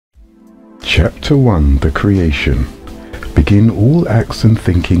Chapter 1. The Creation. Begin all acts and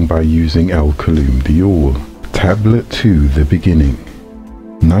thinking by using Al-Kalum the All. Tablet 2. The Beginning.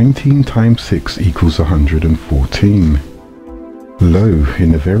 19 times 6 equals 114. Lo,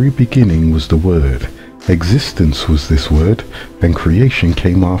 in the very beginning was the Word. Existence was this Word, and creation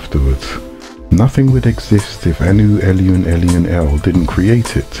came afterwards. Nothing would exist if Anu, Elion, Elion, El didn't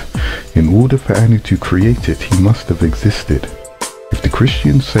create it. In order for Anu to create it, he must have existed. If the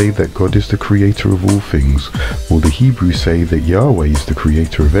Christians say that God is the creator of all things, or the Hebrews say that Yahweh is the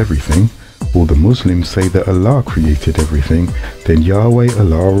creator of everything, or the Muslims say that Allah created everything, then Yahweh,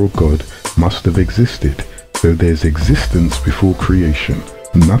 Allah, or God must have existed. So there's existence before creation.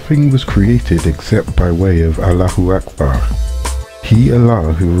 Nothing was created except by way of Allahu Akbar. He,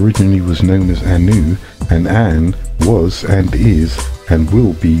 Allah, who originally was known as Anu, and An was and is and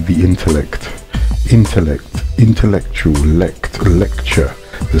will be the intellect, intellectual, lecture,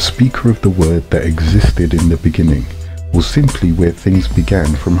 the speaker of the word that existed in the beginning, or simply where things began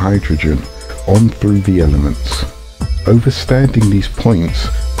from hydrogen on through the elements. Overstanding these points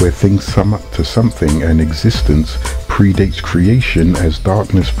where things sum up to something and existence predates creation as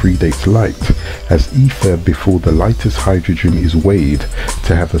darkness predates light, as ether before the lightest hydrogen is weighed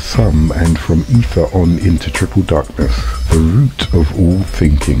to have a sum, and from ether on into triple darkness, the root of all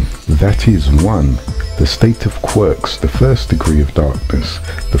thinking. That is 1. The state of quirks, the first degree of darkness,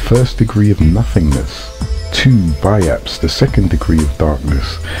 the first degree of nothingness. 2. Biaps, the second degree of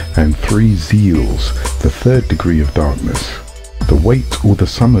darkness, and 3. Zeals, the third degree of darkness. The weight or the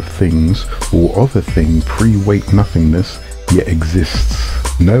sum of things, or of a thing pre-weight nothingness, yet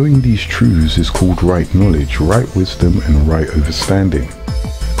exists. Knowing these truths is called right knowledge, right wisdom, and right understanding.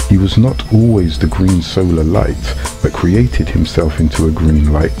 He was not always the green solar light, but created himself into a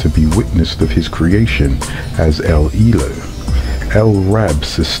green light to be witnessed of his creation as El Elo. El Rab,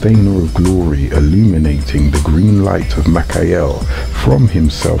 sustainer of glory, illuminating the green light of Makael from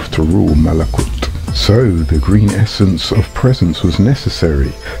himself to rule Malakut. So the green essence of presence was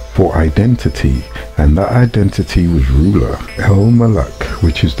necessary for identity, and that identity was ruler, El Malak,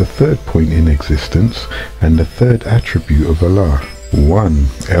 which is the third point in existence and the third attribute of Allah. 1.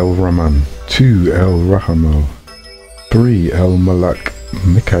 El Rahman, 2. El Rahamal, 3. El Malak,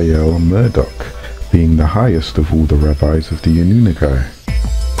 Mikael Murdoch, being the highest of all the rabbis of the Anunnaki.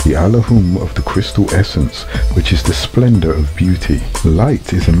 The Allahum of the crystal essence, which is the splendor of beauty.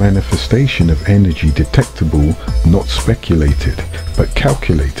 Light is a manifestation of energy detectable, not speculated, but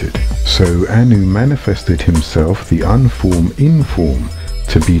calculated. So Anu manifested himself, the unform in form,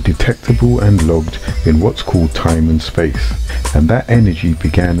 to be detectable and logged in what's called time and space. And that energy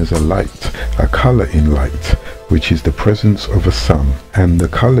began as a light, a color in light, which is the presence of a sun. And the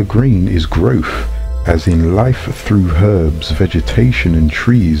color green is growth, as in life through herbs, vegetation and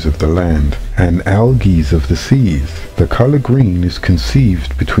trees of the land, and algae of the seas. The color green is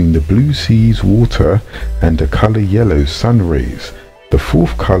conceived between the blue sea's water and the color yellow sun rays, the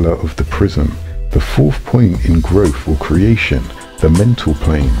fourth color of the prism, the fourth point in growth or creation, the mental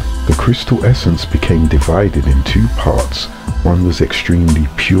plane. The crystal essence became divided in 2 parts. One was extremely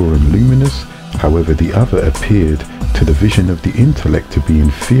pure and luminous, however the other appeared to the vision of the intellect to be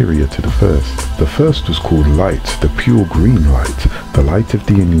inferior to the first. The first was called light, the pure green light, the light of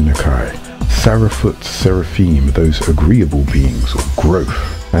the Anunnaki, Seraphut, Seraphim, those agreeable beings, or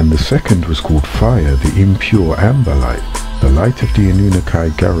growth. And the second was called fire, the impure amber light, the light of the Anunnaki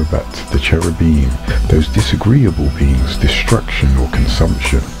Garabat, the cherubim, those disagreeable beings, destruction or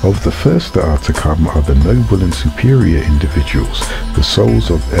consumption. Of the first that are to come are the noble and superior individuals, the souls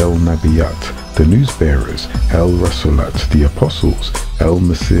of El Nabiyat, the news bearers, El Rasulat, the apostles, El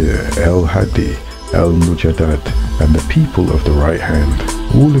Masir, El-Haadi, El Mujadad, and the people of the right hand.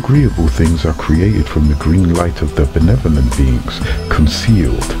 All agreeable things are created from the green light of the benevolent beings,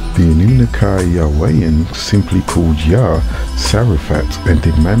 concealed. The Anunnaki Yahwehan, simply called Yah, Sarafat, and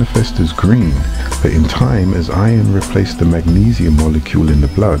did manifest as green, but in time as iron replaced the magnesium molecule in the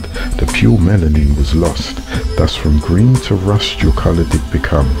blood, the pure melanin was lost. Thus from green to rust your color did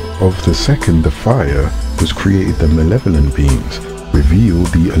become. Of the second, the fire, was created the malevolent beings, reveal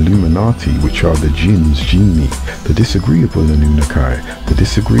the Illuminati, which are the jinns, jinni, the disagreeable Anunnaki, the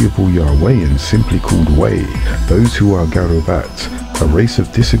disagreeable Yahwehan, simply called Way, those who are Garobat, a race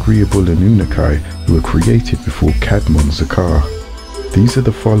of disagreeable Anunnaki who were created before Kadmon Zakar. These are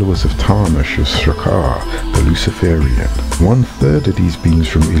the followers of Tarnash of Shakar, the Luciferian. 1/3 of these beings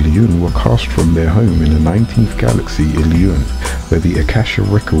from Yaa-Nun were cast from their home in the 19th galaxy Yaa-Nun, where the Akasha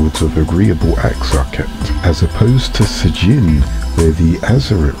records of agreeable acts are kept, as opposed to Sijin, where the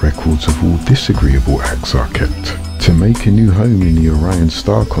Azaret records of all disagreeable acts are kept. To make a new home in the Orion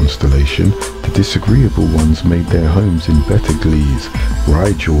star constellation, the disagreeable ones made their homes in Betelgeuse,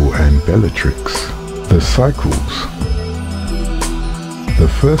 Rigel and Bellatrix. The cycles. The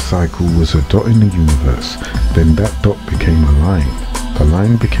first cycle was a dot in the universe, then that dot became a line. The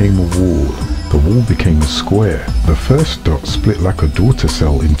line became a wall. The wall became a square. The first dot split like a daughter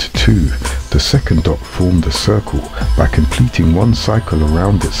cell into two. The second dot formed a circle by completing one cycle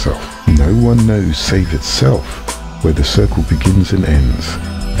around itself. No one knows save itself where the circle begins and ends.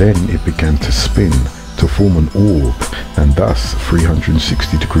 Then it began to spin to form an orb, and thus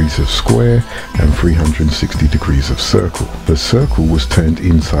 360 degrees of square and 360 degrees of circle. The circle was turned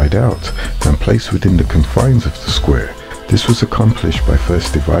inside out and placed within the confines of the square. This was accomplished by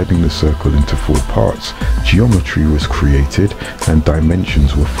first dividing the circle into 4 parts. Geometry was created and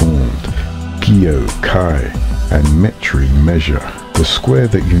dimensions were formed. Geo, Chi, and Metri, measure. The square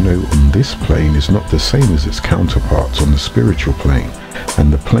that you know on this plane is not the same as its counterparts on the spiritual plane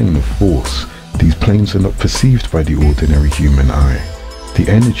and the plane of force. These planes are not perceived by the ordinary human eye. The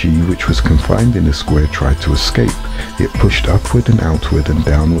energy which was confined in the square tried to escape. It pushed upward and outward and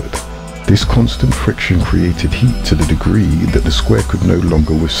downward. This constant friction created heat to the degree that the square could no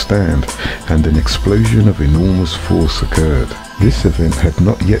longer withstand, and an explosion of enormous force occurred. This event had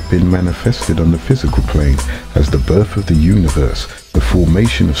not yet been manifested on the physical plane as the birth of the universe, the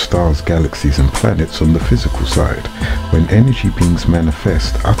formation of stars, galaxies and planets on the physical side. When energy beings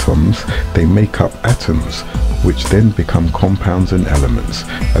manifest atoms, they make up atoms, which then become compounds and elements,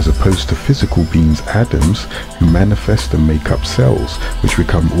 as opposed to physical beings, atoms, who manifest and make up cells, which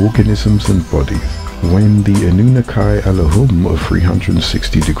become organisms and bodies. When the Anunnaki Elohim of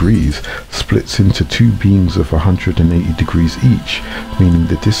 360 degrees splits into 2 beings of 180 degrees each, meaning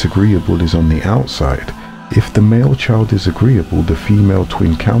the disagreeable is on the outside. If the male child is agreeable, the female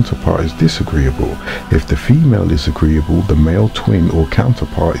twin counterpart is disagreeable. If the female is agreeable, the male twin or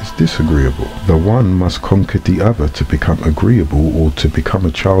counterpart is disagreeable. The one must conquer the other to become agreeable or to become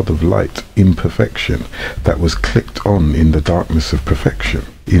a child of light, imperfection, that was clicked on in the darkness of perfection.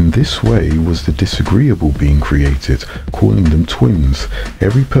 In this way was the disagreeable being created, calling them twins.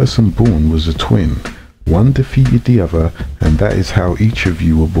 Every person born was a twin. One defeated the other, and that is how each of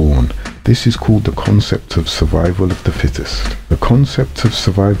you were born. This is called the concept of survival of the fittest. The concept of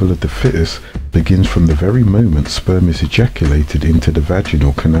survival of the fittest begins from the very moment sperm is ejaculated into the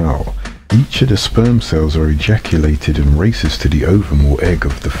vaginal canal. Each of the sperm cells are ejaculated and races to the ovum or egg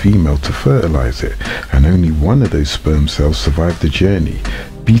of the female to fertilize it, and only one of those sperm cells survive the journey,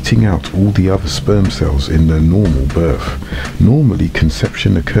 beating out all the other sperm cells in their normal birth. Normally,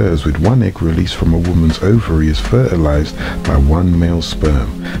 conception occurs with one egg released from a woman's ovary is fertilized by one male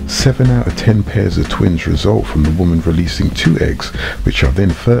sperm. 7 out of 10 pairs of twins result from the woman releasing 2 eggs, which are then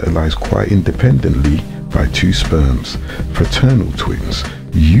fertilized quite independently by 2 sperms. Fraternal twins.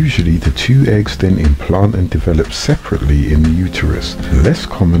 Usually the 2 eggs then implant and develop separately in the uterus. Less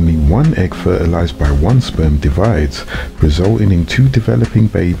commonly, 1 egg fertilized by 1 sperm divides, resulting in 2 developing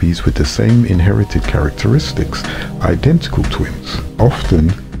babies with the same inherited characteristics, identical twins.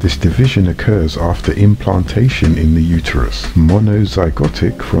 Often, this division occurs after implantation in the uterus.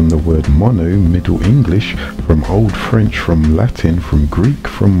 Monozygotic, from the word mono, Middle English, from Old French, from Latin, from Greek,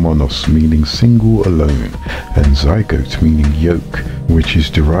 from monos, meaning single, alone, and zygote, meaning yolk, which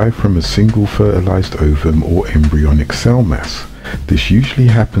is derived from a single fertilized ovum or embryonic cell mass. This usually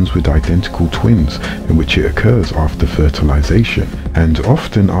happens with identical twins, in which it occurs after fertilization, and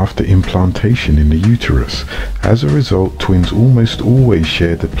often after implantation in the uterus. As a result, twins almost always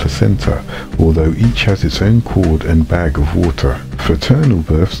share the placenta, although each has its own cord and bag of water. Fraternal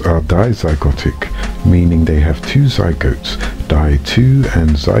births are dizygotic, meaning they have 2 zygotes, di-2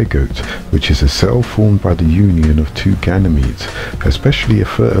 and zygote, which is a cell formed by the union of 2 ganymedes, especially a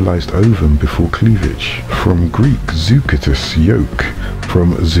fertilized ovum before cleavage. From Greek zooketos, yolk,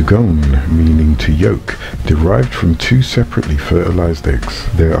 from zugon, meaning to yolk, derived from 2 separately fertilized eggs.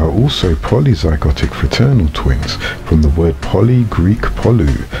 There are also polyzygotic fraternal twins, from the word poly, Greek polu,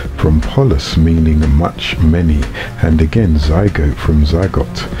 from polis, meaning much, many, and again zygote from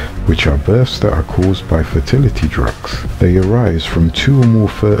zygote, which are births that are caused by fertility drugs. They arise from 2 or more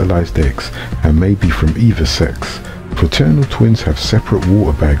fertilized eggs and may be from either sex. Fraternal twins have separate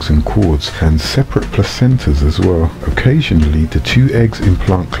water bags and cords and separate placentas as well. Occasionally, the two eggs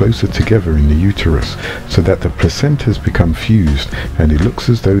implant closer together in the uterus so that the placentas become fused and it looks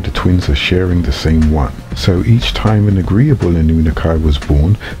as though the twins are sharing the same one. So each time an agreeable Anunnaki was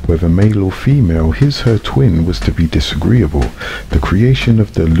born, whether male or female, her twin was to be disagreeable. The creation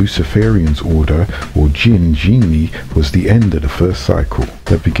of the Luciferians order, or genie, was the end of the first cycle.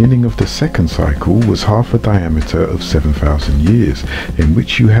 The beginning of the second cycle was half a diameter of 7,000 years, in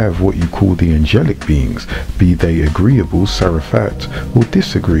which you have what you call the angelic beings, be they agreeable Sarafat or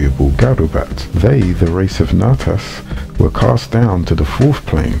disagreeable Garubat. They, the race of Natas, were cast down to the fourth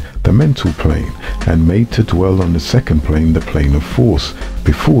plane, the mental plane, and made to dwell on the second plane, the plane of force,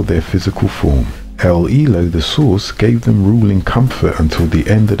 before their physical form. El-Elo, the source, gave them ruling comfort until the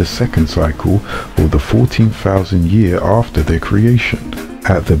end of the second cycle, or the 14,000 year after their creation.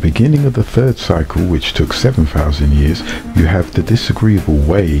 At the beginning of the third cycle, which took 7,000 years, you have the disagreeable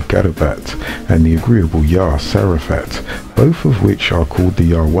Way, Garubat, and the agreeable Yah, Sarafat, both of which are called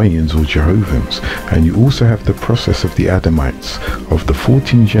the Yahwehans or Jehovahans, and you also have the process of the Adamites, of the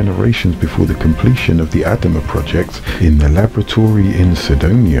 14 generations before the completion of the Adama project in the laboratory in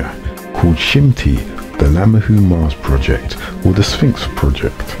Sidonia, called Shimti, the Lammahu Mars project, or the Sphinx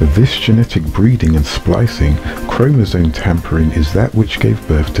project. This genetic breeding and splicing, chromosome tampering, is that which gave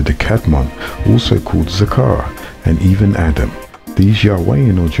birth to the Kadmon, also called Zakar, and even Adam. These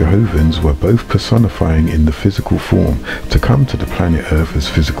Yahwehan or Jehovahans were both personifying in the physical form to come to the planet Earth as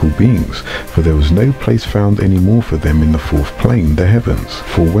physical beings, for there was no place found anymore for them in the fourth plane, the heavens.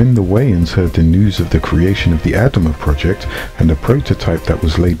 For when the Wayans heard the news of the creation of the Adama project and the prototype that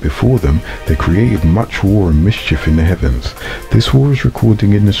was laid before them, they created much war and mischief in the heavens. This war is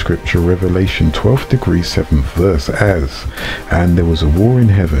recording in the scripture Revelation 12th degree 7th verse as, "And there was a war in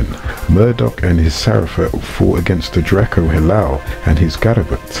heaven. Murdoch and his Sarafat fought against the Draco Helal and his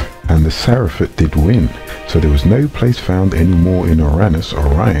Garubat, and the Sarafat did win, so there was no place found any more in Uranus,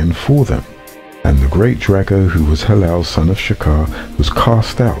 Orion, for them. And the great Drago, who was Halal, son of Shakar, was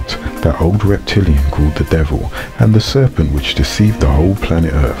cast out, that old reptilian called the devil, and the serpent which deceived the whole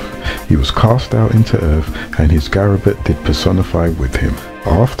planet Earth. He was cast out into Earth, and his Garubat did personify with him."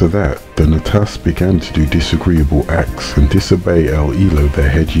 After that, the Natas began to do disagreeable acts and disobey El-Elo, their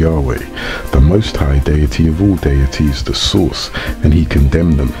head Yahweh, the Most High deity of all deities, the source, and he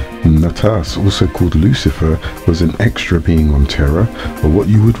condemned them. Natas, also called Lucifer, was an extra being on Terra, or what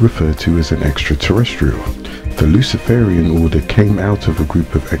you would refer to as an extraterrestrial. The Luciferian order came out of a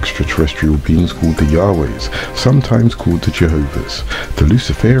group of extraterrestrial beings called the Yahwehs, sometimes called the Jehovahs. The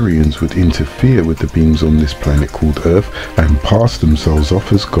Luciferians would interfere with the beings on this planet called Earth and pass themselves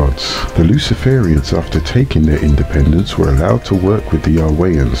off as gods. The Luciferians, after taking their independence, were allowed to work with the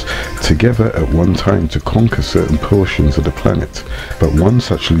Yahwehans together at one time to conquer certain portions of the planet. But one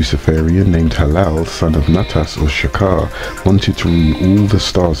such Luciferian named Halal, son of Natas or Shakar, wanted to rule all the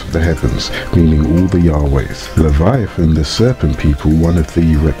stars of the heavens, meaning all the Yahwehs. Leviathan, the serpent people, one of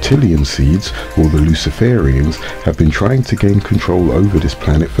the reptilian seeds, or the Luciferians, have been trying to gain control over this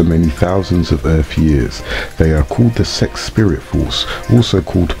planet for many thousands of Earth years. They are called the sex spirit force, also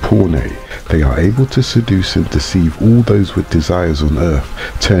called Porne. They are able to seduce and deceive all those with desires on Earth,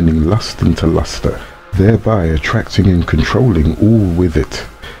 turning lust into luster, thereby attracting and controlling all with it.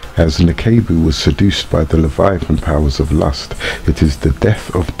 As Nekebu was seduced by the Leviathan powers of lust, it is the death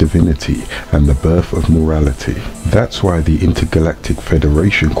of divinity and the birth of morality. That's why the Intergalactic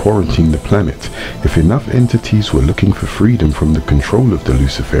Federation quarantined the planet. If enough entities were looking for freedom from the control of the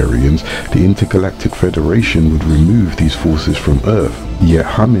Luciferians, the Intergalactic Federation would remove these forces from Earth. Yet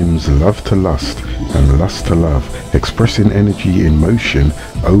Hamims love to lust and lust to love, expressing energy in motion,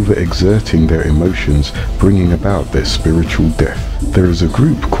 overexerting their emotions, bringing about their spiritual death. There is a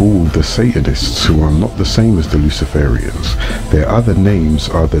group called the Satanists who are not the same as the Luciferians. Their other names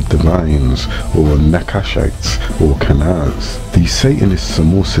are the Divines, or Nakashites, or Kanaz. These Satanists are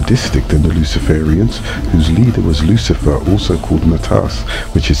more sadistic than the Luciferians, whose leader was Lucifer, also called Natas,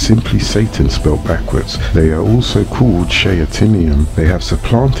 which is simply Satan spelled backwards. They are also called Shayatinium. They have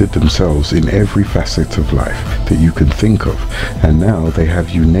supplanted themselves in every facet of life that you can think of, and now they have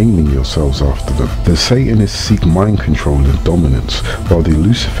you naming yourselves after them. The Satanists seek mind control and dominance, elements, while the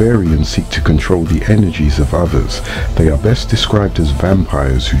Luciferians seek to control the energies of others. They are best described as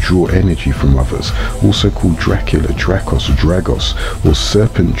vampires who draw energy from others, also called Dracula, Dracos, Dragos, or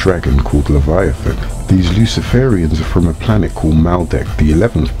serpent dragon called Leviathan. These Luciferians are from a planet called Maldek, the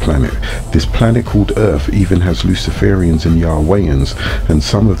 11th planet. This planet called Earth even has Luciferians and Yahwehans, and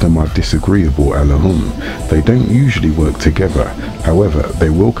some of them are disagreeable Al-Haadi. They don't usually work together. However, they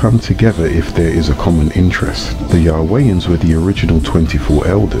will come together if there is a common interest. The Yahwehans were the original 24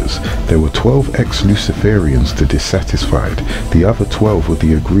 elders. There were 12 ex-Luciferians, the dissatisfied. The other 12 were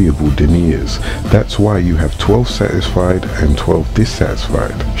the agreeable deniers. That's why you have 12 satisfied and 12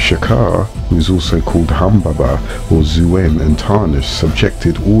 dissatisfied. Shakar, who is also called Humbaba or Zuen, and Tarnish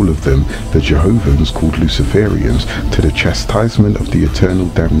subjected all of them, the Jehovahans called Luciferians, to the chastisement of the eternal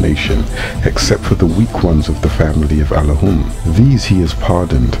damnation, except for the weak ones of the family of Al-Haadi. These he has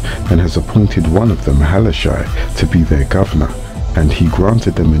pardoned, and has appointed one of them, Halashai, to be their governor. And he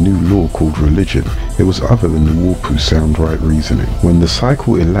granted them a new law called religion. It was other than the Warpu sound right reasoning. When the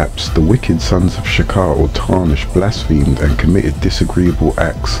cycle elapsed, the wicked sons of Shakar or Tarnish blasphemed and committed disagreeable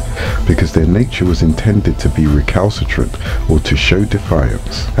acts, because their nature was intended to be recalcitrant or to show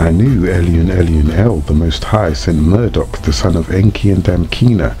defiance. Anu, Elion El, the Most High, sent Murdoch, the son of Enki and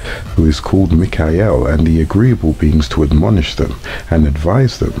Damkina, who is called Mikael, and the agreeable beings to admonish them and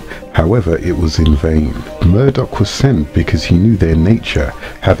advise them. However, it was in vain. Murdoch was sent because he knew their nature,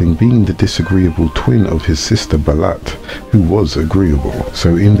 having been the disagreeable twin of his sister Balat, who was agreeable.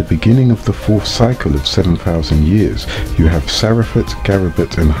 So in the beginning of the 4th cycle of 7,000 years, you have Sarafat,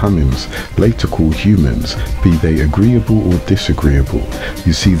 Garabat and Humims, later called humans, be they agreeable or disagreeable.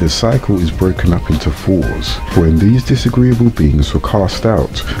 You see, the cycle is broken up into 4s. When these disagreeable beings were cast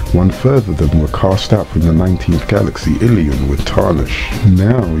out, one third of them were cast out from the 19th galaxy Ilion with Tarnish.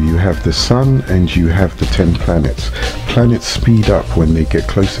 Now you have the sun and you have the 10 planets. Planets speed up when they get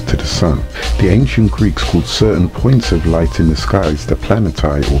closer to the sun. The ancient Greeks called certain points of light in the skies the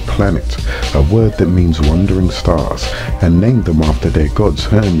planetai or planet, a word that means wandering stars, and named them after their gods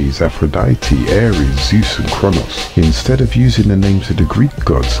Hermes, Aphrodite, Ares, Zeus and Kronos. Instead of using the names of the Greek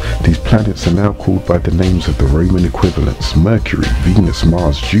gods, these planets are now called by the names of the Roman equivalents: Mercury, Venus,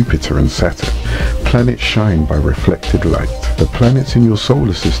 Mars, Jupiter and Saturn. Planets shine by reflected light. The planets in your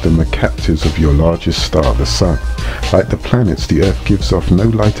solar system are captives of your largest star, the sun. Like the planets, the Earth gives off no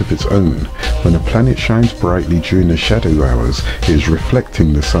light of its own. When a planet shines brightly during the shadow hours, it is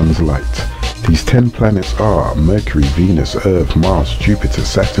reflecting the sun's light. These 10 planets are Mercury, Venus, Earth, Mars, Jupiter,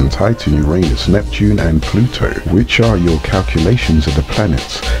 Saturn, Titan, Uranus, Neptune and Pluto, which are your calculations of the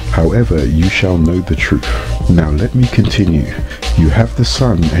planets. However, you shall know the truth. Now let me continue. You have the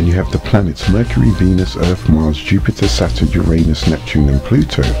sun and you have the planets Mercury, Venus, Earth, Mars, Jupiter, Saturn, Uranus, Neptune and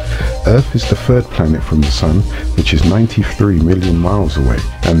Pluto. Earth is the 3rd planet from the sun, which is 93 million miles away,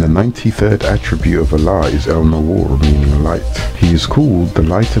 and the 93rd attribute of Allah is El-Nawar, meaning light. He is called the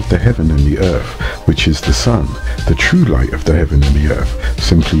light of the heaven and the earth, which is the sun, the true light of the heaven and the earth,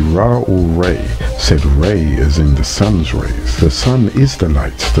 simply Ra or Ray, said ray as in the sun's rays. The sun is the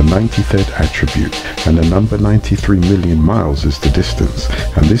light, the 93rd attribute, and the number 93 million miles is the distance,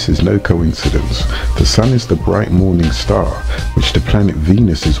 and this is no coincidence. The sun is the bright morning star, which the planet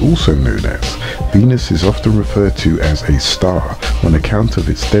Venus is also known as. Venus is often referred to as a star on account of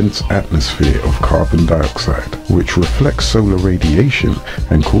its dense atmosphere of carbon dioxide, which reflects solar radiation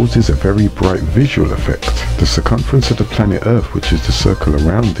and causes a very bright visual effect. The circumference of the planet Earth, which is the circle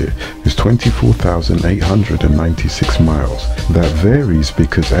around it, is 24,896 miles. That varies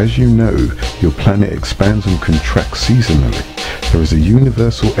because, as you know, your planet expands and contracts seasonally. There is a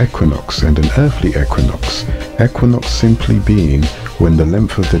universal equinox and an earthly equinox. Equinox simply being when the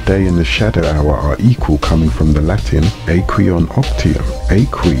length of the day and the shadow hour are equal, coming from the Latin aequion octium,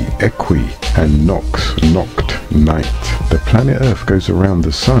 equi, and nox, noct, night. The planet Earth goes around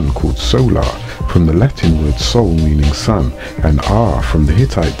the sun, called solar, from the Latin word sol meaning sun, and Ar from the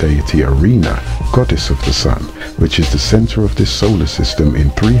Hittite deity Arena, goddess of the sun, which is the center of this solar system in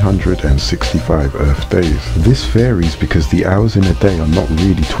 365 Earth days. This varies because the hours in a day are not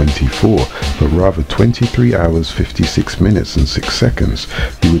really 24, but rather 23 hours, 56 minutes and 6 seconds.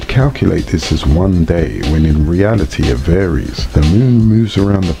 You would calculate this as one day, when in reality it varies. The moon moves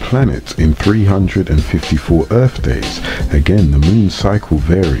around the planet in 354 Earth birthdays. Again, the moon cycle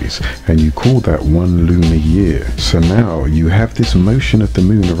varies, and you call that one lunar year. So now you have this motion of the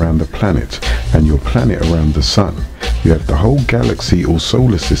moon around the planet, and your planet around the sun. You have the whole galaxy or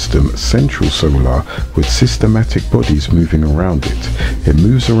solar system, central solar, with systematic bodies moving around it. It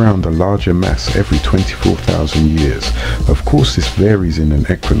moves around a larger mass every 24,000 years. Of course, this varies in an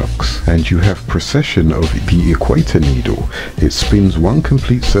equinox. And you have precession of the equator needle. It spins one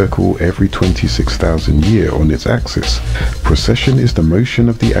complete circle every 26,000 years on its axis. Precession is the motion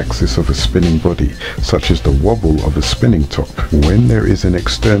of the axis of a spinning body, such as the wobble of a spinning top, when there is an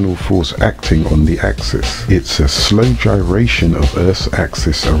external force acting on the axis. It's a slow gyration of Earth's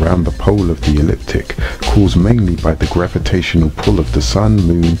axis around the pole of the ecliptic, caused mainly by the gravitational pull of the Sun,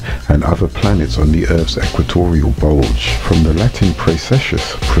 Moon, and other planets on the Earth's equatorial bulge. From the Latin precession,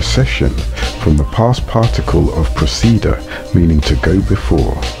 from the past particle of preceder, meaning to go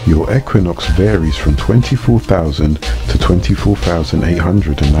before. Your equinox varies from 24,000 to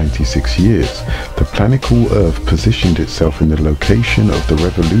 24,896 years. The planet called Earth positioned itself in the location of the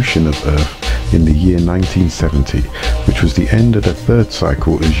revolution of Earth in the year 1970, which was the end of the third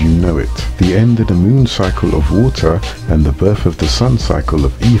cycle as you know it, the end of the moon cycle of water, and the birth of the sun cycle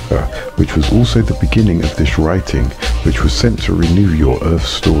of ether, which was also the beginning of this writing, which was sent to renew your Earth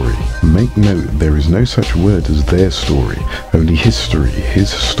story. Make note, there is no such word as their story, only history, his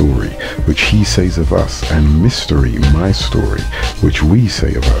story, which he says of us, and mystery, my story, which we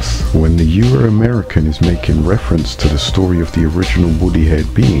say of us. When the Euro-American is making reference to the story of the original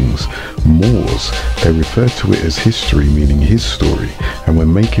woolly-haired beings, Moors, they refer to it as history, meaning his story, and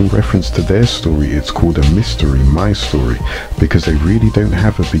when making reference to their story, it's called a mystery, my story, because they really don't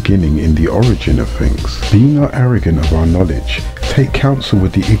have a beginning in the origin of things. Be not arrogant of our knowledge. Take counsel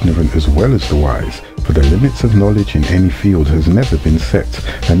with the ignorant as well as the wise, for the limits of knowledge in any field has never been set,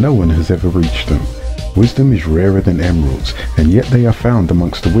 and no one has ever reached them. Wisdom is rarer than emeralds, and yet they are found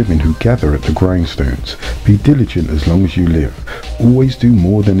amongst the women who gather at the grindstones. Be diligent as long as you live. Always do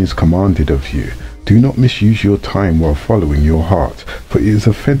more than is commanded of you. Do not misuse your time while following your heart, for it is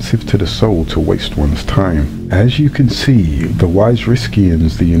offensive to the soul to waste one's time. As you can see, the wise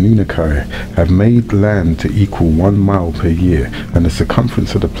Riskians, the Anunnaki, have made land to equal 1 mile per year, and the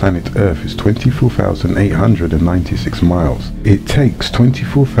circumference of the planet Earth is 24,896 miles. It takes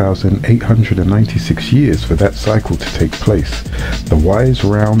 24,896 years for that cycle to take place. The wise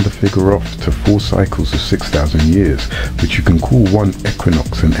round the figure off to 4 cycles of 6,000 years, which you can call one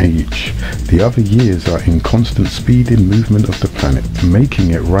equinox an age. The other years are in constant speed in movement of the planet,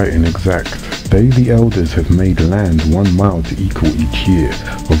 making it right and exact. They, the elders, have made land 1 mile to equal each year,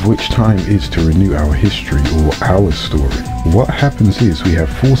 of which time is to renew our history or our story. What happens is we have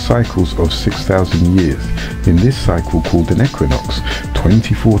 4 cycles of 6,000 years. In this cycle called an equinox,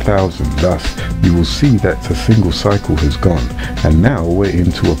 24,000. Thus, you will see that a single cycle has gone, and now we're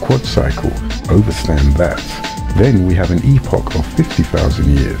into a quad cycle. Overstand that. Then we have an epoch of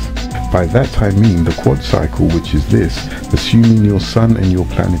 50,000 years. By that I mean the quad cycle, which is this, assuming your sun and your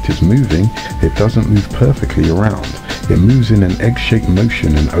planet is moving, it doesn't move perfectly around. It moves in an egg-shaped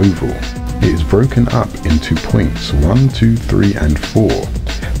motion, an oval. It is broken up into points 1, 2, 3, and 4.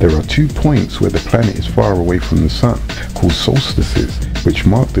 There are 2 points where the planet is far away from the sun, called solstices, which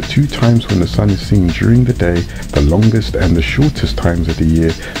mark the 2 times when the sun is seen during the day, the longest and the shortest times of the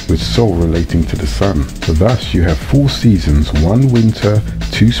year, with Sol relating to the sun. Thus you have 4 seasons, 1 winter,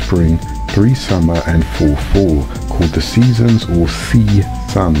 2 spring, 3 summer, and 4 fall, called the seasons or sea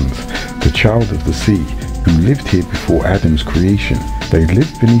suns, the child of the sea, who lived here before Adam's creation. They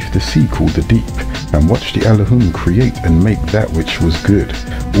lived beneath the sea called the deep, and watched the Elohim create and make that which was good,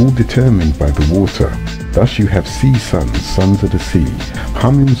 all determined by the water. Thus you have sea suns, sons of the sea.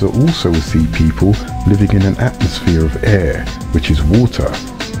 Humans are also a sea people, living in an atmosphere of air, which is water.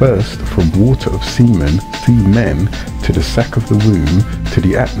 First, from water of seamen, to the sac of the womb, to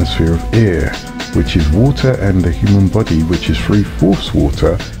the atmosphere of air, which is water, and the human body, which is 3/4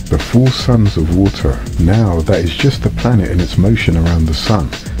 water, the 4 sons of water. Now, that is just the planet and its motion around the sun.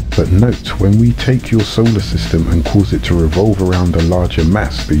 But note, when we take your solar system and cause it to revolve around a larger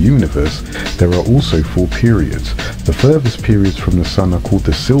mass, the universe, there are also 4 periods. The furthest periods from the sun are called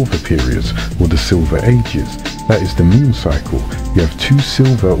the silver periods, or the silver ages. That is the moon cycle. You have 2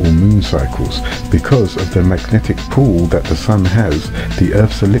 silver or moon cycles. Because of the magnetic pull that the sun has, the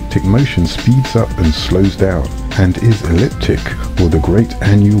Earth's elliptic motion speeds up and slows down, and is elliptic, or the great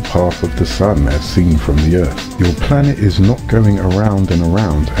annual path of the sun as seen from the Earth. Your planet is not going around and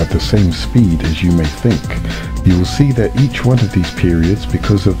around at the same speed as you may think. You will see that each one of these periods,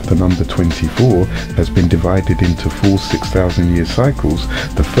 because of the number 24, has been divided into 4 6,000 year cycles.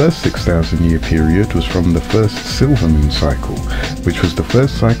 The first 6,000 year period was from the first silver moon cycle, which was the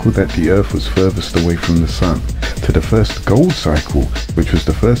first cycle that the Earth was furthest away from the Sun, to the first gold cycle, which was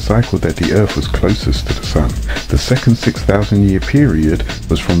the first cycle that the Earth was closest to the Sun. The second 6,000 year period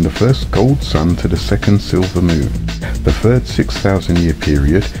was from the first gold sun to the second silver moon. The third 6,000 year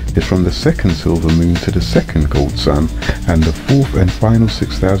period is from the second silver moon to the second gold sun, and the fourth and final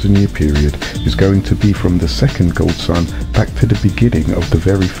 6,000 year period is going to be from the second gold sun back to the beginning of the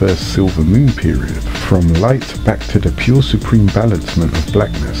very first silver moon period, from light back to the pure supreme balancement of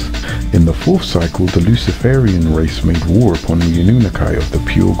blackness. In the fourth cycle, the Luciferian race made war upon the Anunnaki of the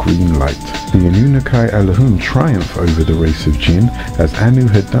pure green light. The Anunnaki Elohim triumphed over the race of Jinn, as Anu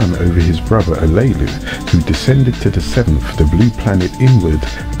had done over his brother Alelu, who descended to the seventh, the blue planet inward,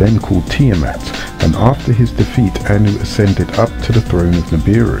 then called Tiamat, and after his defeat Anu ascended up to the throne of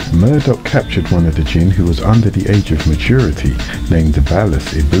Nibiru. Murdoch captured one of the Jinn who was under the age of maturity, named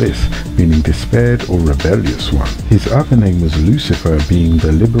Balas Iblis, meaning despaired or rebellious one. His other name was Lucifer, being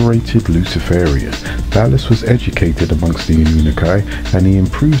the liberated Luciferian. Balas was educated amongst the Anunnaki, and he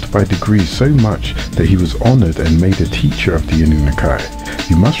improved by degrees so much that he was honored and made a teacher of the Anunnaki.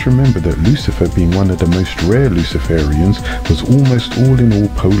 You must remember that Lucifer, being one of the most rare Luciferians, was almost all in all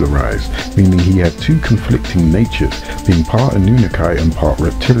polarized, meaning he had two conflicting natures, being part Anunnaki and part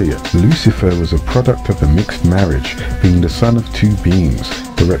reptilian. Lucifer was a product of a mixed marriage, being the son of two beings.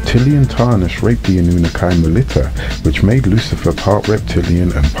 The reptilian Tarnish raped the Anunnaki Melita, which made Lucifer part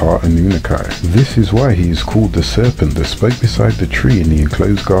reptilian and part Anunnaki. This is why he is called the serpent that spoke beside the tree in the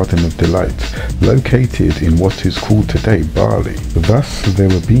enclosed Garden of Delight, located in what is called today Bali. Thus, there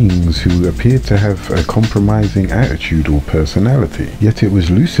were beings who appeared to have a compromising attitude or personality, yet it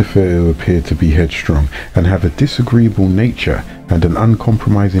was Lucifer who appeared to be headstrong and have a disagreeable nature and an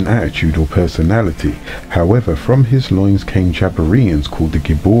uncompromising attitude or personality. However, from his loins came Jabarians called the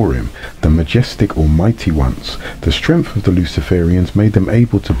Gibborim, the majestic or mighty ones. The strength of the Luciferians made them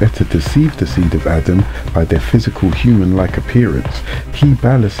able to better deceive the seed of Adam by their physical human-like appearance. He,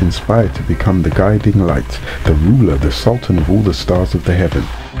 Balas, inspired to become the guiding light, the ruler, the sultan of all the stars of the heaven,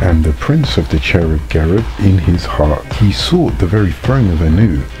 and the prince of the cherub Garib in his heart. He sought the very throne of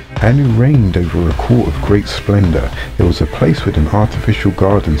Anu. Anu reigned over a court of great splendor. It was a place with an artificial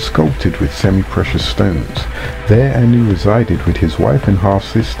garden sculpted with semi-precious stones. There Anu resided with his wife and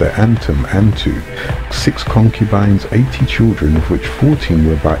half-sister Antum, Antu, 6 concubines, 80 children, of which 14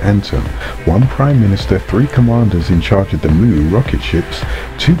 were by Antum, 1 prime minister, 3 commanders in charge of the Mu rocket ships,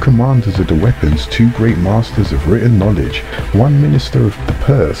 2 commanders of the weapons, 2 great masters of written knowledge, 1 minister of the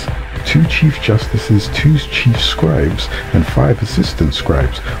purse, 2 chief justices, 2 chief scribes, and 5 assistant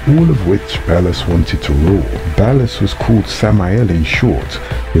scribes, all of which Balas wanted to rule. Balas was called Samael in short,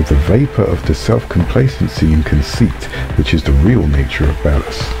 with the vapor of the self-complacency and conceit, which is the real nature of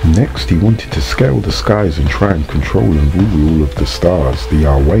Balas. Next, he wanted to scale the skies and try and control and rule all of the stars, the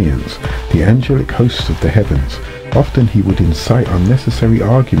Arwayans, the angelic hosts of the heavens. Often he would incite unnecessary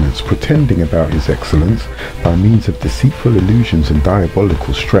arguments, pretending about his excellence by means of deceitful illusions and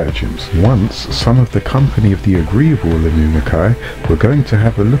diabolical stratagems. Once, some of the company of the agreeable Anunnaki were going to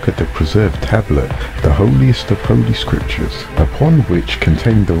have a look at the preserved tablet, the holiest of holy scriptures, upon which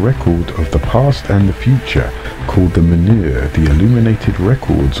contained the record of the past and the future, called the Manure, the illuminated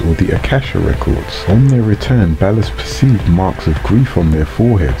records, or the Akasha records. On their return, Balas perceived marks of grief on their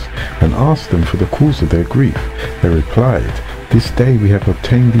foreheads and asked them for the cause of their grief. They replied, "This day we have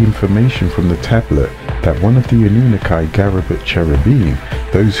obtained the information from the tablet that one of the Anunnaki Garabat Cherubim,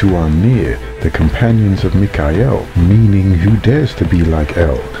 those who are near, the companions of Mikael, meaning who dares to be like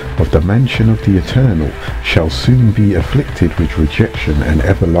El, of the mansion of the Eternal, shall soon be afflicted with rejection and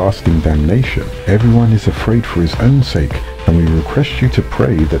everlasting damnation. Everyone is afraid for his own sake, and we request you to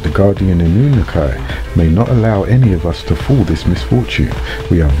pray that the guardian Anunnaki may not allow any of us to fall this misfortune.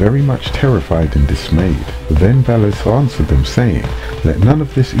 We are very much terrified and dismayed." Then Balas answered them, saying, "Let none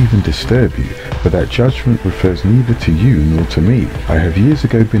of this even disturb you, for that judgment refers neither to you nor to me. I have years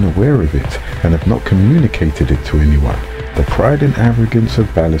ago been aware of it, and have not communicated it to anyone." The pride and arrogance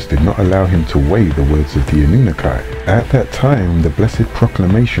of Balas did not allow him to weigh the words of the Anunnaki. At that time, the blessed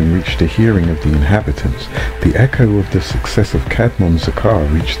proclamation reached the hearing of the inhabitants. The echo of the success of Kadmon Zakar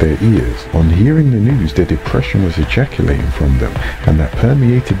reached their ears. On hearing the news, their depression was ejaculating from them, and that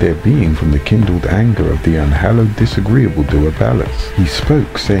permeated their being from the kindled anger of the unhallowed disagreeable doer Balas. He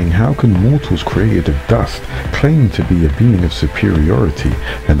spoke, saying, "How can mortals created of dust claim to be a being of superiority,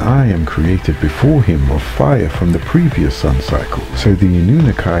 and I am created before him of fire from the previous sun cycle. So the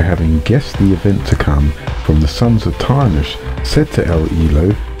Anunnaki, having guessed the event to come from the sons of Tarnish, said to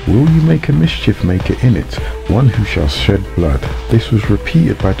El-Elo, "Will you make a mischief maker in it, one who shall shed blood?" This was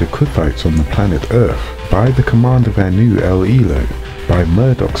repeated by the Kuthites on the planet Earth, by the command of Anu El-Elo, by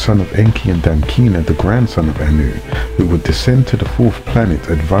Murdoch, son of Enki, and Damkina, the grandson of Anu, who would descend to the fourth planet,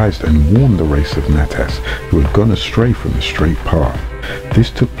 advised and warned the race of Natas, who had gone astray from the straight path. This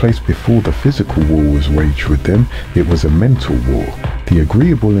took place before the physical war was waged with them. It was a mental war. The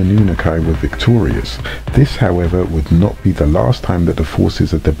agreeable Anunnaki were victorious. This, however, would not be the last time that the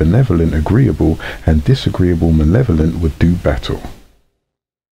forces of the benevolent agreeable and disagreeable malevolent would do battle.